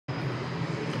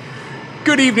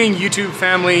Good evening, YouTube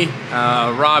family.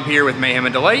 Rob here with Mayhem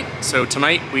and Delight. So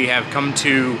tonight we have come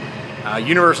to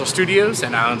Universal Studios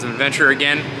and Islands of Adventure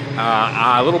again.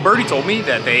 Little birdie told me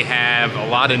that they have a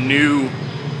lot of new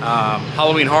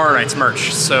Halloween Horror Nights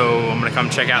merch. So I'm gonna come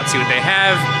check out and see what they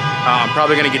have. I'm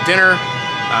probably gonna get dinner.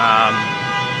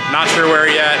 Not sure where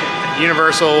yet.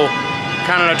 Universal,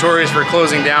 kind of notorious for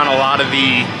closing down a lot of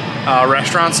the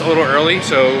restaurants a little early.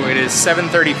 So it is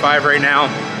 7:35 right now.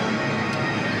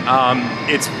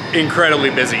 It's incredibly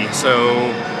busy,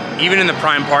 so even in the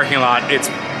Prime parking lot, it's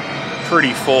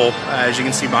pretty full. As you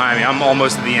can see behind me, I'm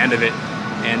almost at the end of it,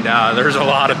 and there's a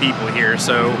lot of people here.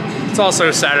 So it's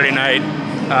also Saturday night,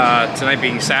 tonight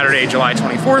being Saturday, July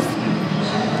 24th.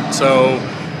 So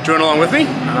join along with me.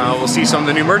 We'll see some of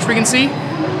the new merch we can see,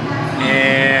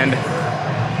 and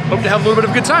hope to have a little bit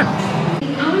of a good time.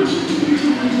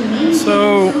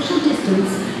 So,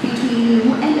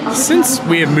 since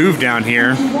we have moved down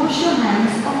here,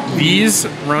 these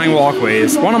running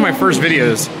walkways, one of my first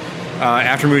videos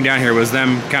after moving down here was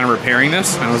them kind of repairing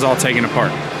this, and it was all taken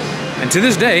apart. And to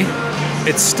this day,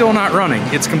 it's still not running.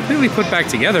 It's completely put back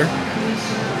together,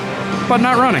 but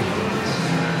not running.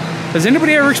 Has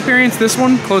anybody ever experienced this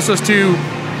one closest to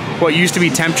what used to be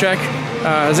Temp Check?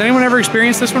 Has anyone ever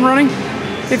experienced this one running?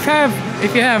 If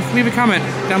you have, leave a comment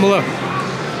down below.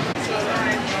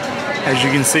 As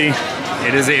you can see,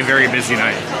 it is a very busy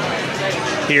night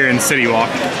here in City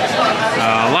Walk.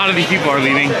 A lot of these people are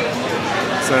leaving,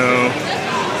 so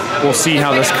we'll see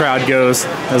how this crowd goes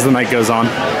as the night goes on.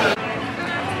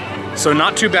 So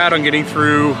not too bad on getting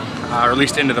through, or at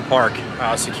least into the park.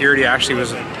 Security actually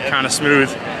was kind of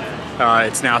smooth.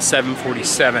 It's now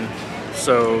 7:47,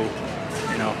 so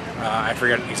you know, I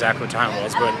forget exactly what time it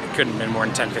was, but it couldn't have been more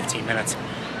than 10-15 minutes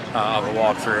of a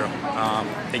walk through.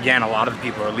 Again, a lot of the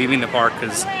people are leaving the park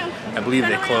because I believe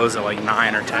they close at like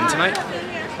 9 or 10 tonight.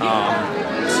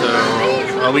 So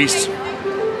at least,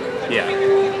 yeah.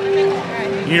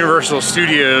 Universal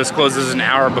Studios closes an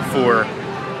hour before.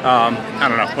 I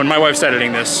don't know. When my wife's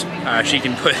editing this, she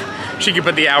can put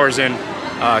the hours in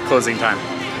closing time.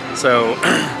 So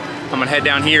I'm gonna head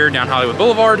down here, down Hollywood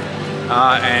Boulevard,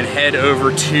 and head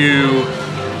over to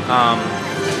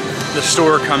the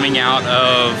store coming out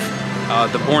of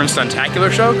the Born Stuntacular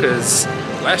show, because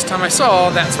last time I saw,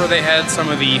 that's where they had some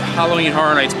of the Halloween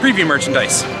Horror Nights preview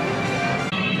merchandise.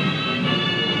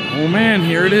 Oh man,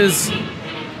 here it is.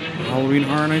 Halloween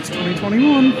Horror Nights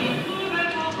 2021.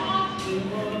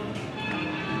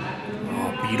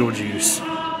 Oh, Beetlejuice.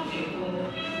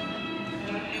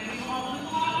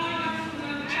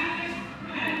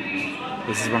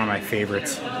 This is one of my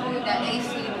favorites. I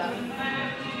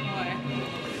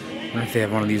wonder if they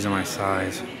have one of these in my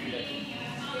size.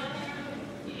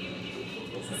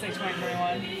 This is like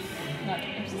 2021. Not,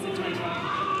 this is like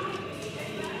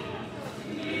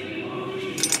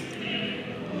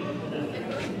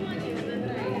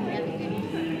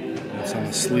 2020. That's on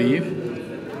the sleeve.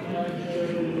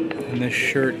 And this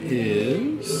shirt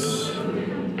is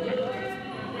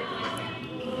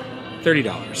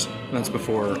 $30. That's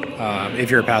before, if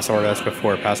you're a pass holder, that's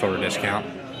before a pass holder discount.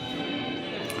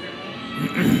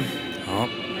 Oh,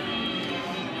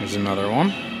 there's another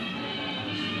one.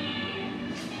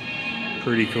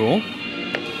 Pretty cool.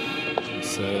 It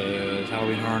says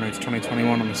Halloween Horror Nights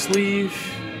 2021 on the sleeve.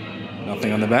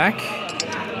 Nothing on the back.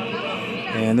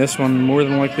 And this one more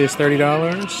than likely is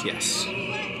 $30. Yes.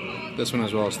 This one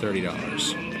as well is $30.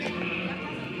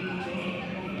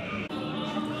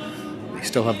 They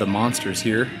still have the monsters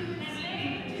here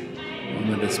on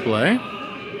the display.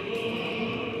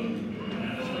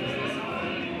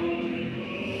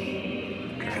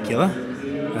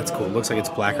 That's cool. Looks like it's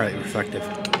black light reflective. I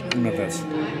don't know if that's...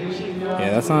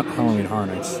 Yeah, that's not Halloween Horror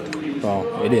Nights. Well,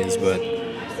 it is, but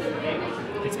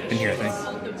it's been here, I think.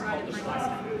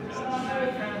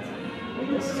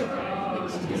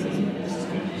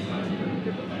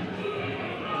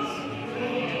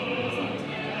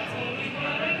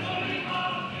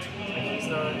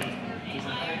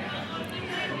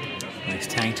 Nice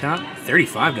tank top.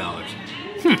 $35.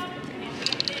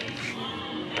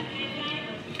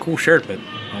 Cool shirt, but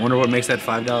I wonder what makes that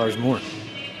 $5 more. Look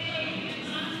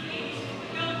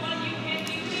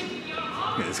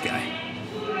at this guy.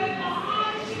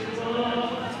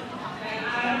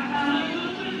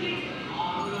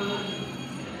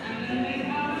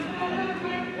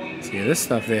 See, this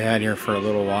stuff they had here for a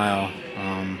little while.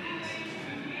 I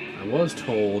was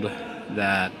told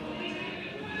that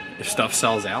if stuff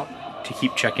sells out, to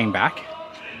keep checking back,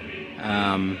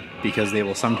 because they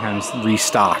will sometimes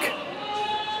restock.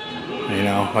 You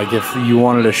know, like if you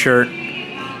wanted a shirt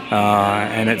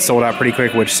and it sold out pretty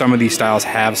quick, which some of these styles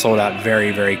have sold out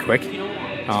very, very quick.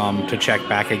 to check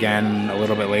back again a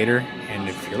little bit later. And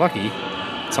if you're lucky,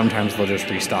 sometimes they'll just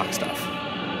restock stuff.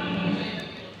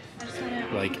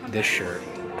 Like this shirt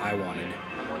I wanted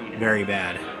very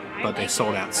bad, but they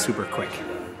sold out super quick.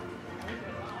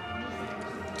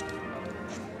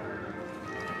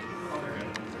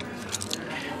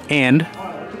 And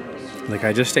like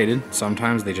I just stated,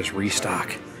 sometimes they just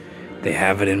restock. They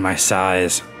have it in my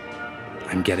size.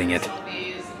 I'm getting it.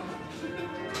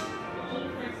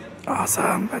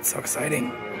 Awesome, that's so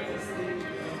exciting.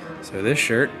 So this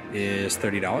shirt is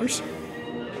 $30.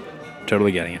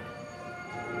 Totally getting it.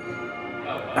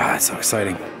 Ah, that's so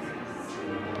exciting.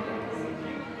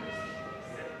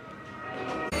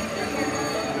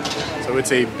 So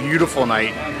it's a beautiful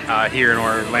night here in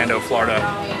Orlando, Florida.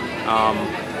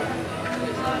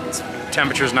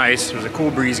 Temperature's nice, there's a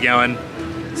cool breeze going.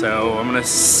 So I'm gonna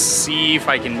see if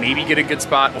I can maybe get a good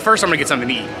spot. Well, first I'm gonna get something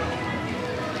to eat.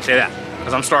 Say that,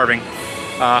 because I'm starving.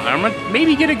 I'm gonna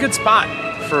maybe get a good spot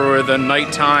for the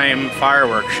nighttime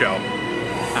fireworks show.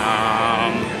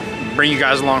 Bring you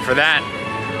guys along for that.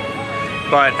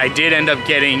 But I did end up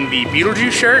getting the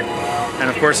Beetlejuice shirt, and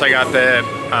of course I got the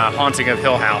Haunting of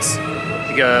Hill House,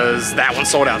 because that one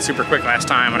sold out super quick last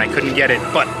time and I couldn't get it,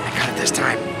 but I got it this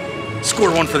time.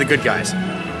 Scored one for the good guys.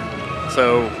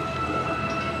 So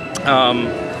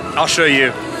I'll show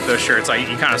you those shirts.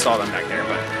 You kind of saw them back there,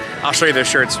 but I'll show you those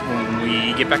shirts when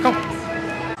we get back home.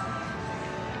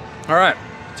 All right,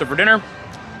 so for dinner,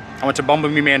 I went to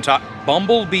Bumblebee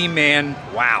Man,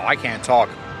 wow, I can't talk.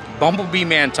 Bumblebee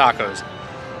Man Tacos.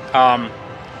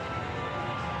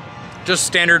 Just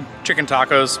standard chicken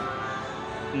tacos,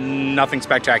 nothing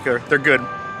spectacular. They're good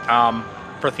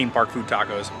for theme park food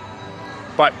tacos.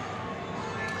 But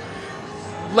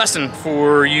lesson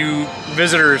for you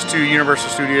visitors to Universal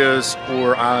Studios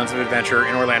or Islands of Adventure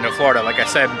in Orlando, Florida. Like I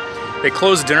said, they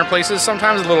close dinner places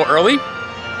sometimes a little early.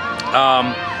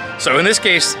 So in this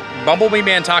case, Bumblebee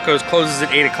Man Tacos closes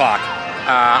at 8 o'clock.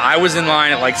 I was in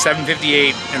line at like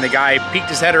 7:58, and the guy peeked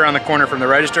his head around the corner from the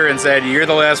register and said, "You're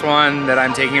the last one that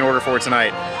I'm taking an order for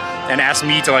tonight," and asked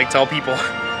me to like tell people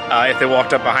if they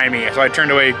walked up behind me. So I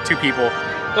turned away 2 people.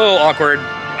 A little awkward.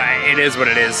 It is what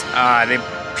it is. They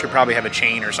should probably have a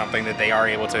chain or something that they are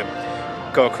able to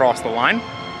go across the line.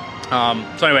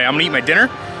 So anyway, I'm gonna eat my dinner,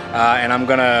 and I'm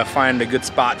gonna find a good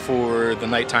spot for the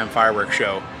nighttime fireworks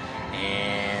show,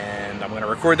 and I'm gonna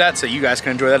record that so you guys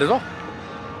can enjoy that as well.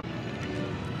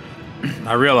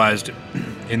 I realized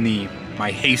in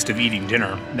my haste of eating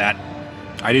dinner that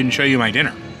I didn't show you my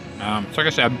dinner. So like I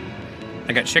said,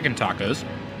 I got chicken tacos.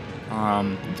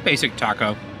 It's basic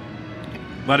taco.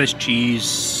 Lettuce,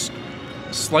 cheese,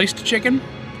 sliced chicken,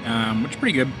 which is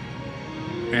pretty good.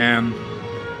 And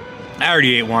I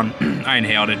already ate one. I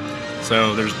inhaled it.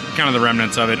 So there's kind of the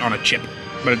remnants of it on a chip.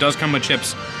 But it does come with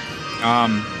chips.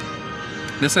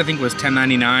 This I think was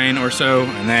 $10.99 or so,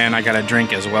 and then I got a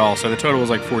drink as well. So the total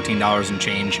was like $14 and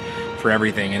change for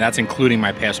everything, and that's including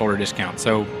my pass holder discount.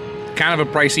 So kind of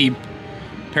a pricey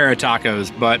pair of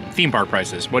tacos, but theme park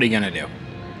prices. What are you gonna do?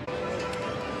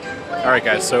 All right,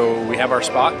 guys, so we have our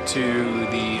spot to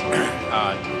the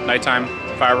nighttime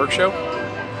fireworks show.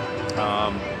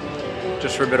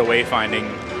 Just for a bit of wayfinding,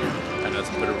 I know it's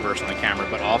a bit of reverse on the camera,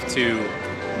 but off to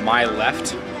my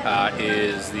left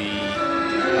is the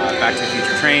Back to the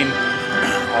Future train.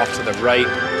 Off to the right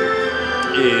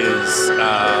is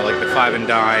like the Five and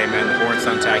Dime and the Born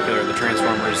Stuntacular, the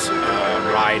Transformers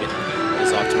ride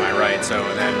is off to my right. So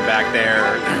then back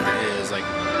there is like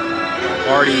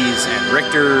Artie's and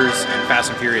Richter's, and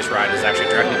Fast and Furious ride is actually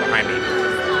directly behind me.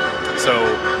 So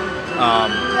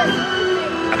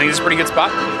I think this is a pretty good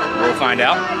spot. We'll find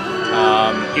out.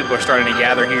 People are starting to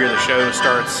gather here. The show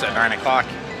starts at 9 o'clock.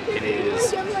 It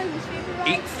is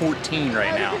 8:14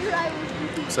 right now.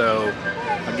 So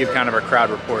I'll give kind of a crowd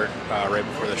report right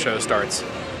before the show starts.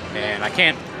 And I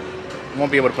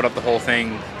won't be able to put up the whole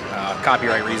thing,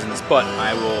 copyright reasons, but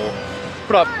I will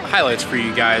put up highlights for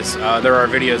you guys. There are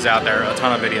videos out there, a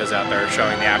ton of videos out there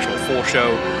showing the actual full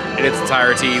show in its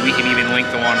entirety. We can even link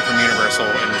the one from Universal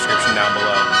in the description down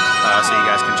below, so you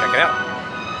guys can check it out.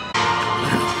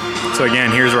 So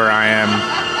again, here's where I am.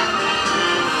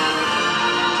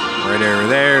 Right over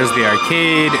there is the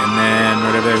arcade, and then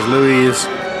right over there's Louis.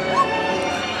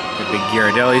 The big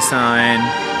Ghirardelli sign.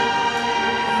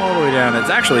 All the way down. It's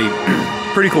actually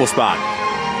a pretty cool spot.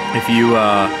 If you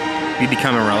need to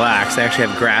come and relax, they actually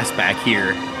have grass back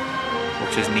here,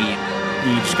 which is neat.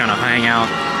 You just kind of hang out,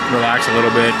 relax a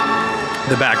little bit.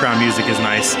 The background music is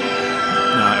nice.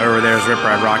 Over there's Rip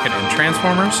Ride Rockit and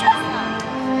Transformers.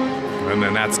 And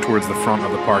then that's towards the front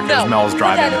of the park as Mel's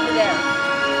driving.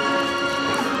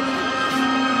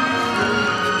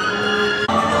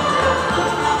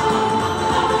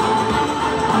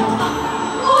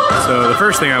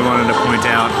 first thing I wanted to point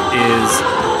out is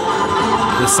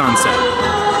the sunset.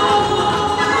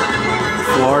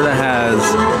 Florida has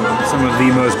some of the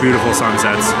most beautiful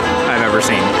sunsets I've ever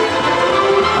seen.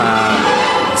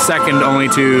 Second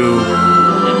only to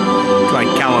like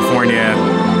California,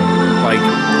 like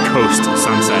coast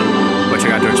sunset, which I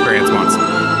got to experience once.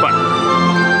 But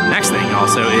next thing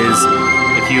also is,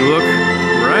 if you look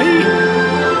right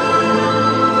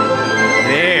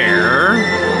there,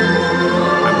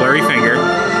 my blurry finger,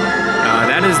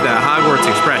 that is the Hogwarts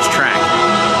Express track.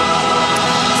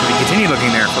 So if you continue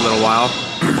looking there for a little while,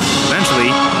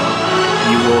 eventually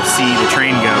you will see the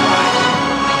train go by.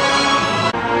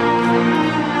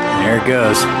 There it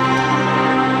goes.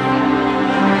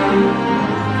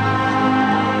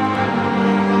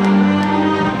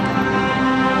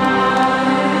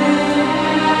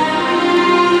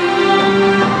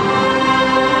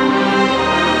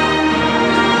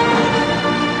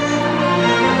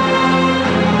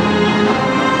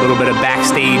 A little bit of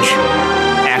backstage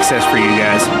access for you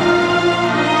guys.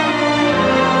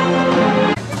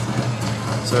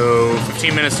 So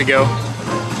 15 minutes to go.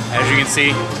 As you can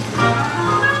see,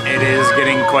 it is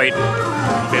getting quite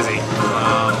busy.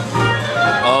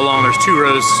 All along, there's two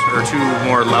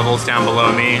more levels down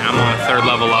below me. I'm on the third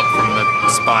level up from the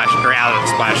splash, or out of the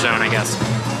splash zone, I guess.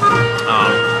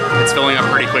 It's filling up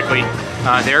pretty quickly.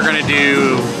 They're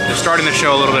starting the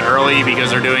show a little bit early because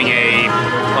they're doing a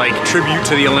tribute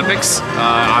to the Olympics.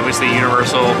 Obviously,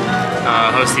 Universal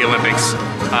hosts the Olympics,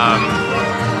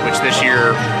 which this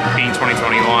year, being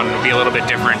 2021, will be a little bit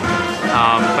different.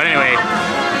 But anyway.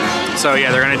 So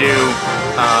yeah, they're gonna do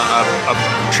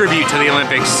a tribute to the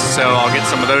Olympics, so I'll get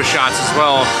some of those shots as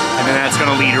well, and then that's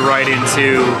gonna lead right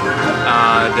into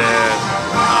the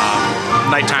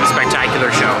nighttime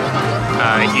spectacular show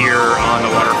here on the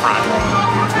waterfront.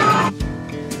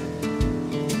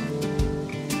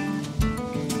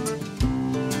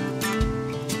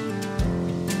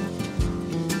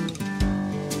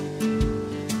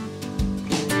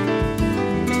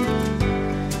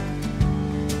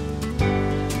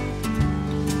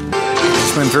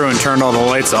 Went through and turned all the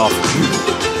lights off.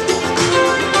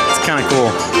 It's kind of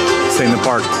cool seeing the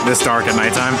park this dark at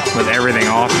nighttime with everything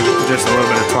off, just a little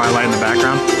bit of twilight in the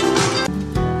background.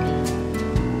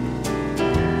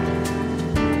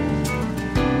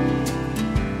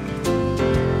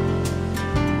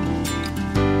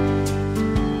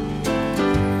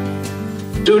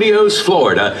 Studios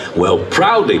Florida will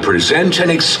proudly present an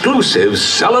exclusive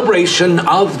celebration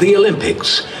of the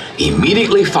Olympics,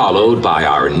 immediately followed by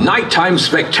our nighttime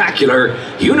spectacular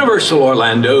Universal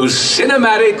Orlando's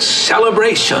Cinematic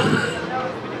Celebration.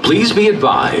 Please be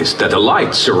advised that the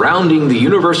lights surrounding the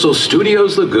Universal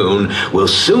Studios Lagoon will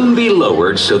soon be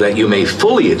lowered so that you may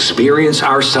fully experience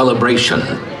our celebration.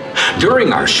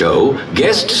 During our show,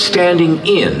 guests standing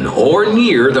in or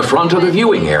near the front of the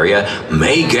viewing area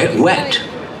may get wet.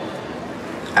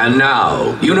 And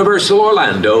now, Universal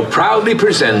Orlando proudly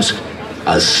presents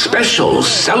a special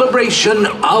celebration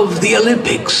of the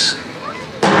Olympics.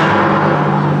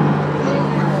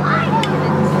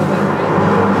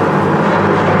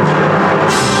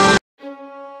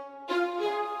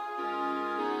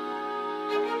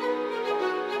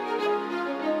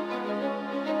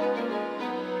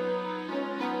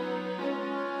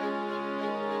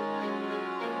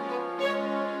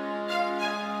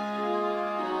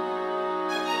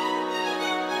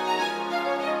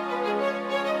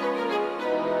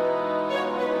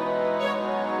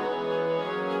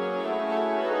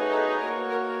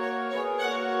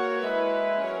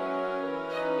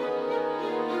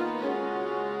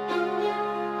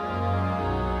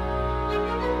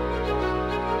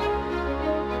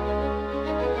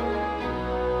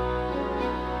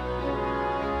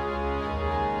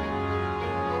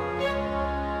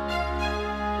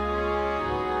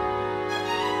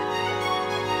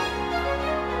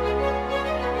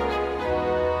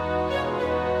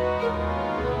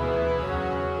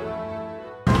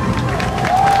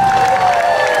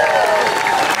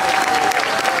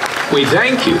 We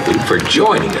thank you for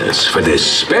joining us for this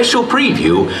special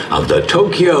preview of the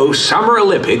Tokyo Summer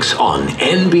Olympics on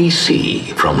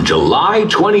NBC from July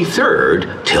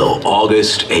 23rd till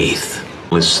August 8th.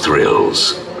 With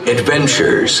thrills,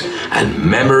 adventures, and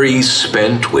memories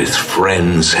spent with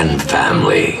friends and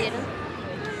family.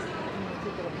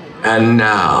 And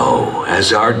now,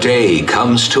 as our day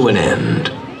comes to an end,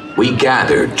 we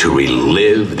gather to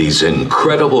relive these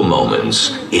incredible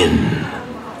moments in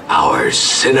our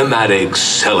cinematic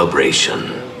celebration.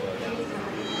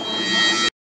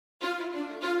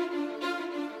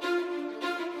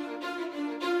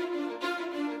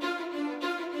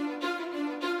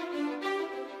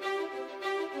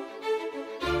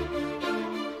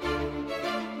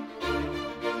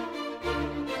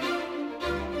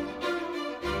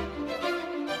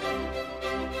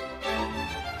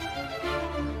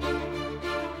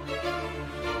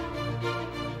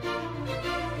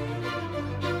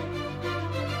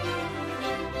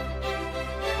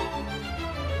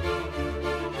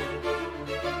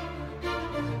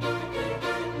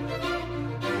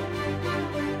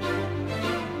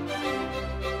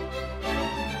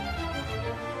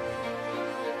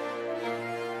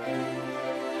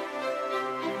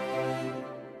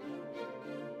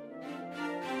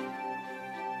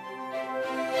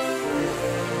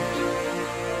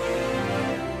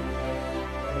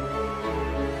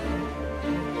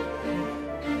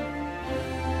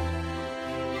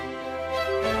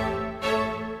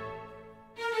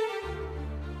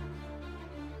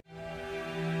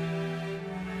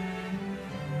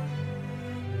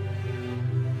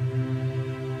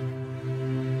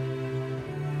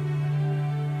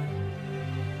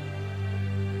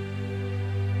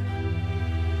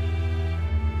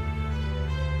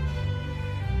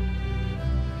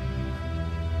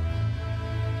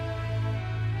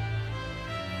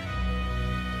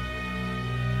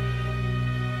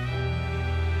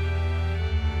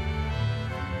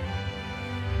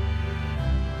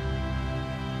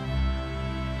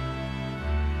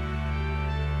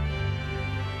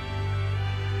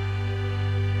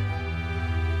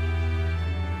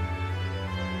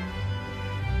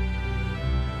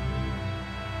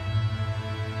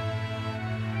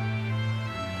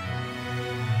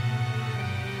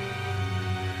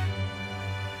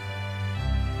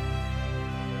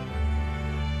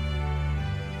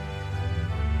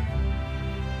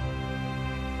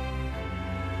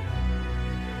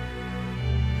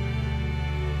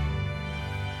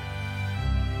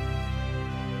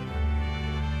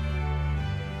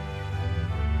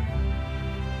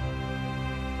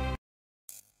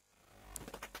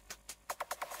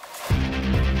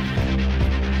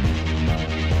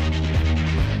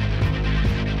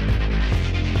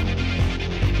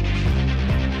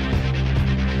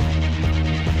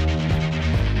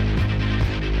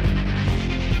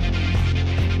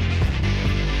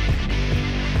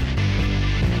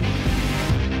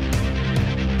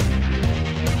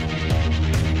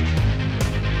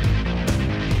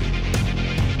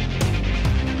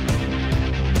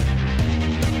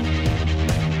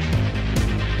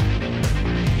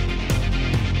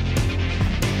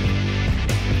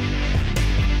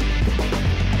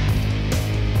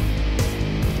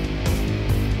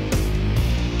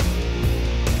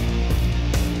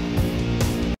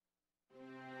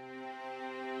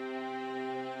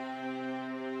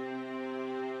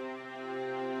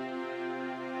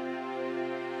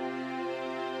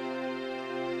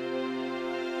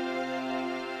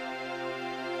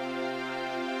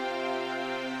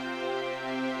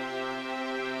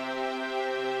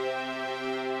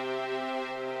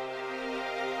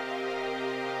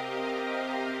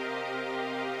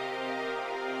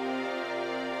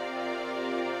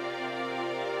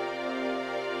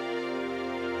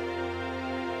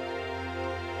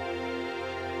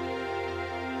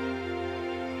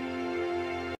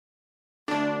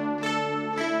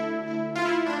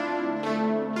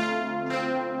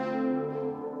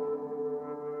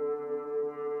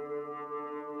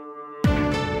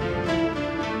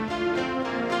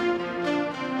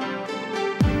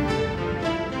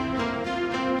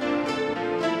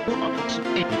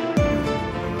 Olympics.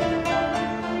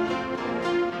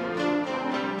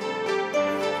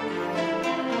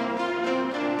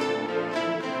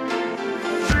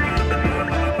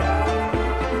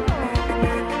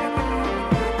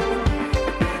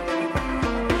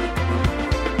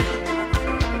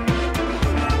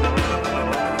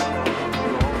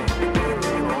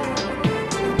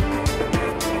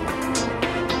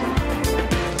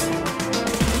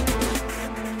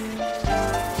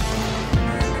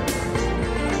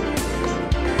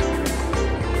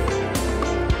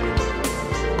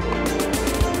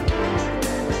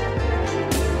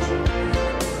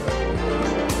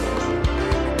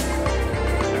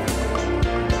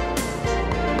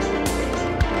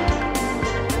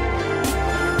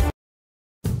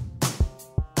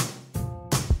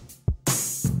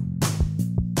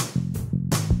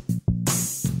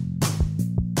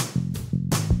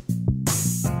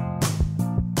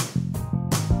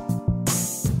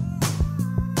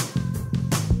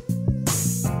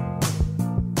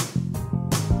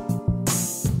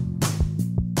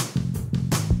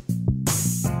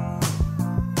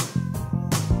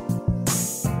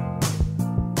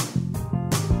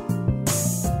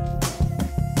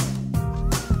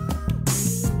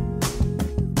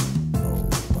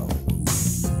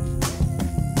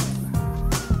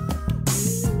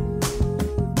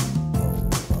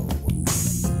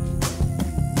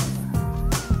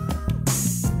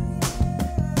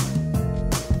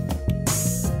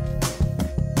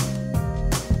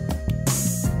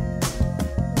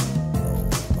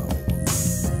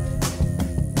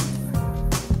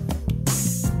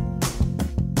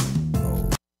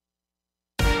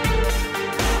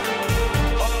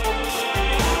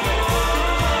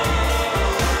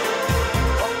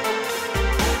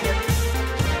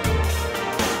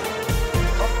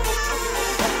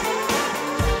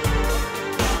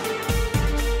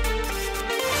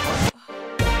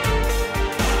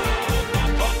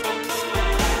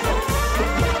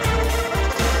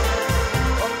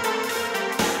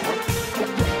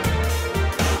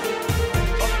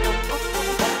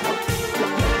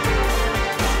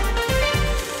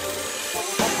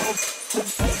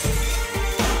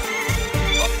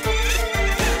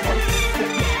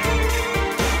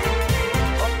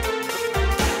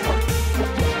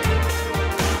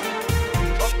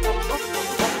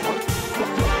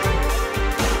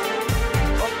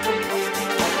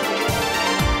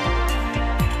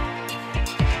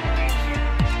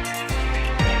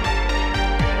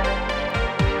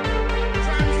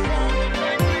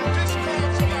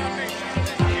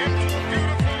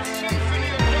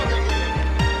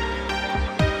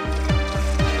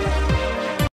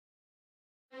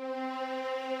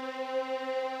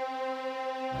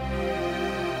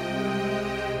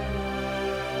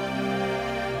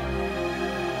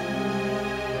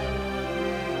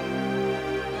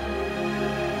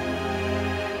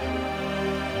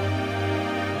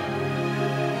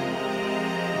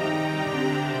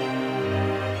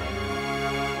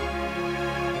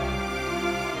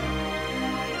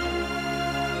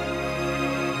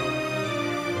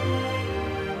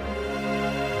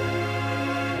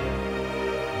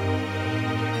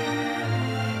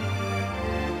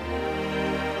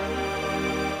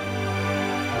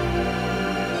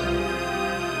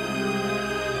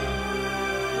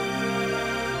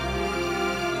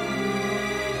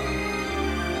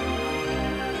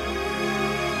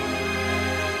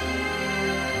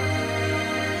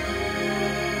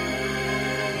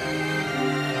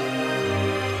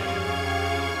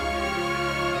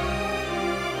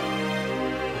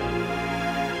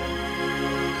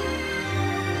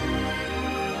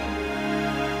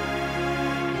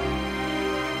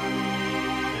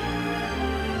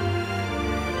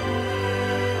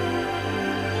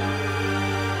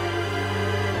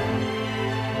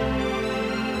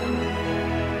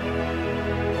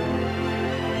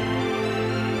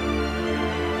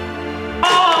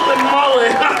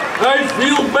 I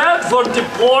feel bad for the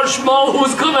poor schmo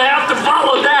who's gonna have to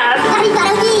follow that.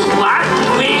 What?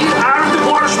 We are the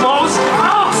poor schmoes?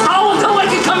 Oh, stall until I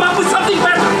can come up with something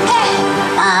better.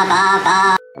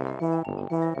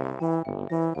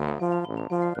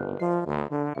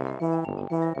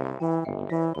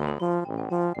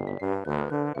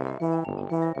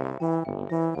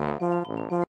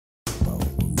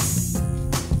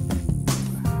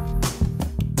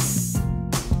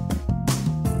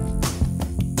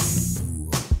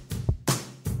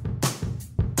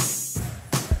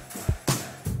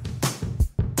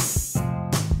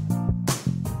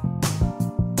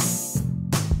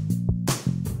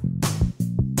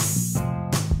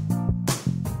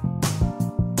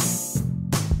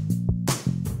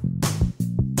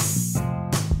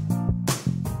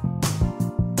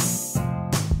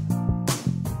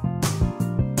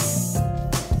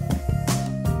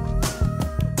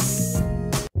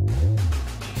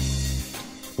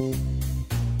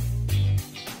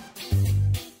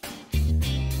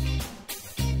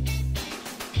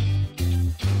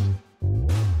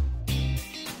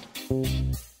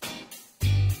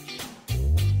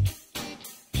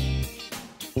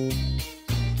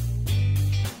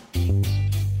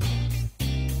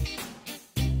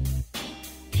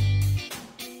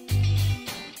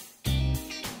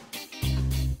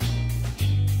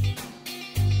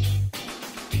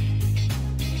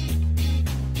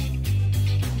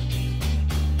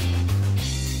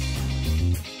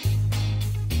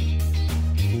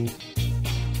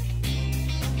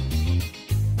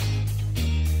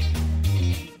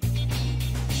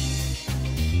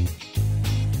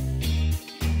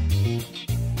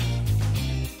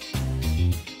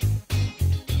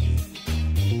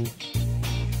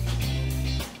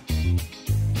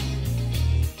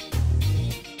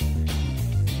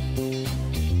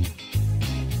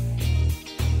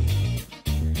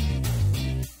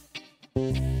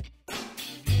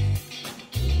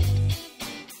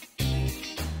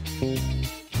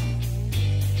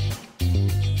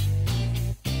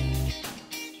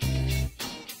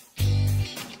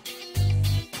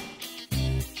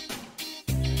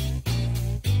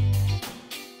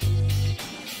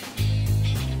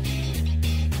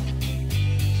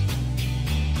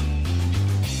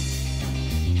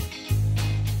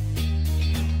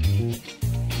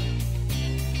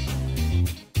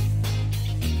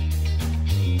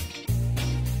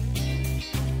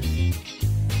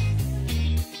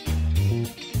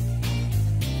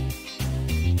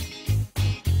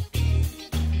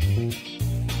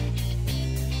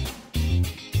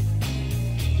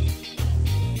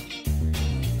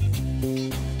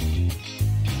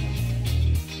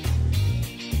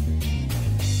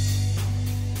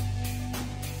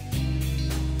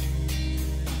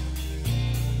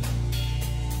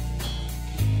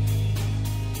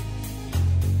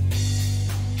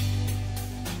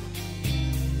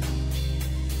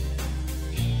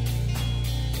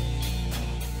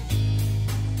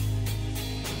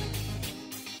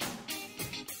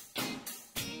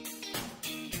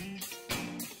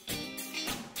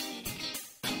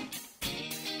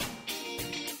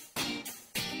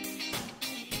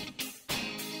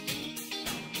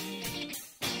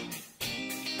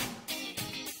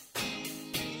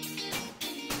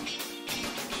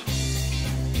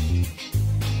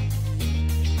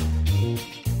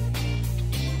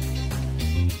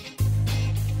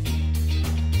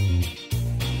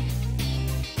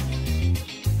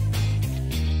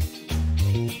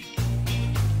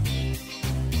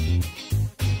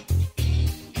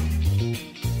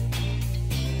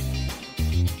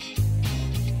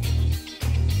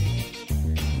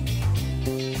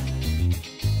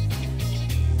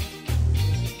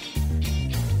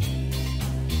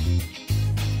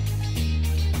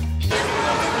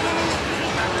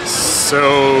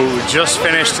 So just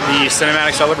finished the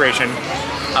Cinematic Celebration.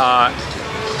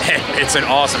 It's an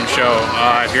awesome show.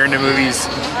 If you're into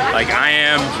movies like I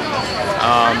am,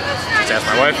 just ask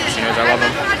my wife, she knows I love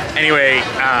them. Anyway,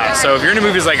 so if you're into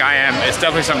movies like I am, it's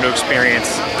definitely something to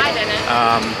experience.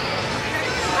 I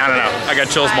don't know, I got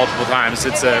chills multiple times.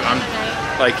 I'm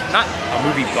like, not a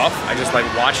movie buff, I just like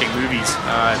watching movies.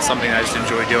 It's something I just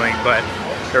enjoy doing, but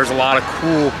there's a lot of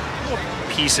cool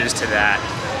pieces to that.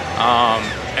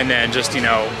 And then just, you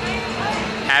know,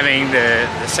 having the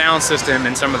sound system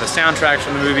and some of the soundtracks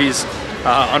from the movies.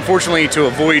 Unfortunately, to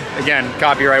avoid, again,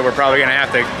 copyright, we're probably gonna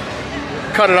have to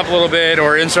cut it up a little bit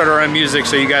or insert our own music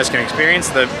so you guys can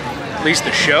experience at least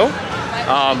the show.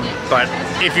 But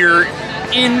if you're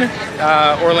in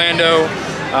Orlando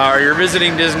or you're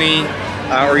visiting Disney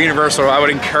or Universal, I would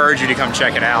encourage you to come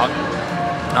check it out.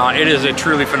 It is a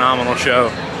truly phenomenal show.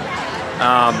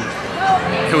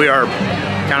 We are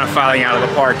kind of filing out of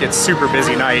the park. It's super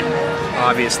busy night,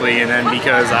 obviously, and then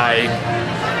because I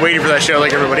waited for that show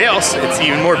like everybody else, it's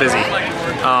even more busy.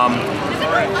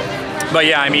 But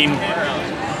yeah, I mean,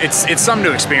 it's something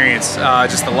to experience,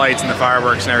 just the lights and the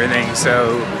fireworks and everything.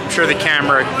 So I'm sure the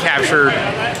camera captured,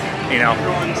 you know,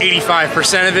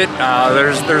 85% of it.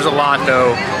 There's a lot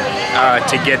though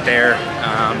to get there.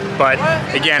 But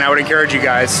again, I would encourage you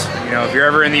guys, you know, if you're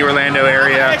ever in the Orlando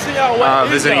area,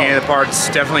 visiting any of the parks,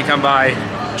 definitely come by,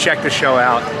 check the show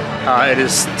out. It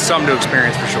is something to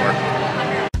experience for sure.